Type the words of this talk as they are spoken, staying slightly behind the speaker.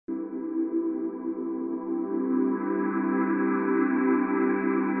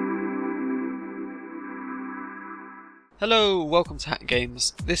Hello, welcome to Hack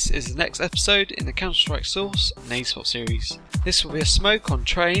Games. This is the next episode in the Counter-Strike Source Nade series. This will be a smoke on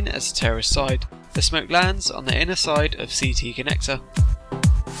train as a terrorist side. The smoke lands on the inner side of CT connector.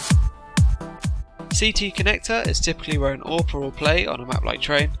 CT connector is typically where an AWPer will play on a map like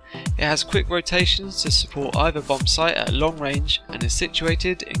train. It has quick rotations to support either bomb site at a long range and is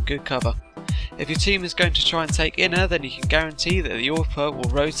situated in good cover. If your team is going to try and take inner, then you can guarantee that the AWPer will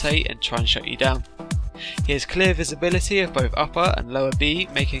rotate and try and shut you down. He has clear visibility of both upper and lower B,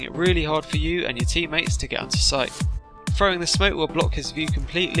 making it really hard for you and your teammates to get onto site. Throwing the smoke will block his view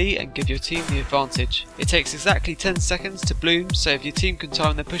completely and give your team the advantage. It takes exactly 10 seconds to bloom, so if your team can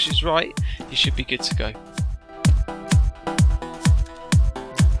time their pushes right, you should be good to go.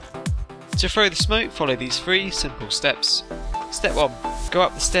 To throw the smoke, follow these 3 simple steps. Step 1. Go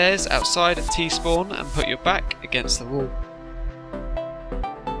up the stairs outside of T-spawn and put your back against the wall.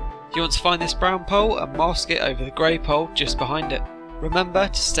 You want to find this brown pole and mask it over the grey pole just behind it. Remember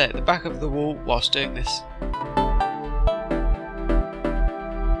to stay at the back of the wall whilst doing this.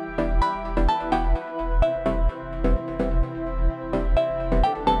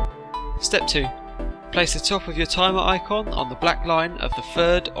 Step 2. Place the top of your timer icon on the black line of the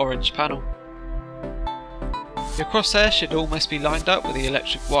third orange panel. Your crosshair should almost be lined up with the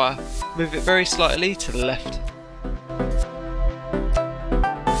electric wire. Move it very slightly to the left.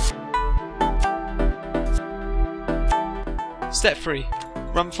 Step 3.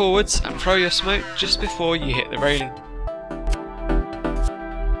 Run forwards and throw your smoke just before you hit the railing.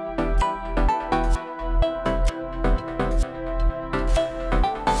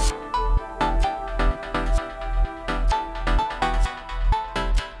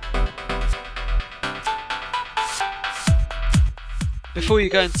 Before you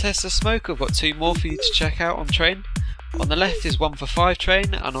go and test the smoke, I've got 2 more for you to check out on train. On the left is one for 5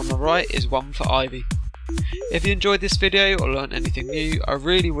 train and on the right is one for Ivy. If you enjoyed this video or learned anything new, I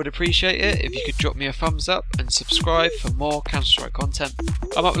really would appreciate it if you could drop me a thumbs up and subscribe for more Counter-Strike content.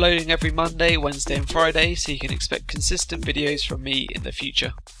 I'm uploading every Monday, Wednesday and Friday, so you can expect consistent videos from me in the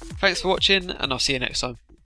future. Thanks for watching and I'll see you next time.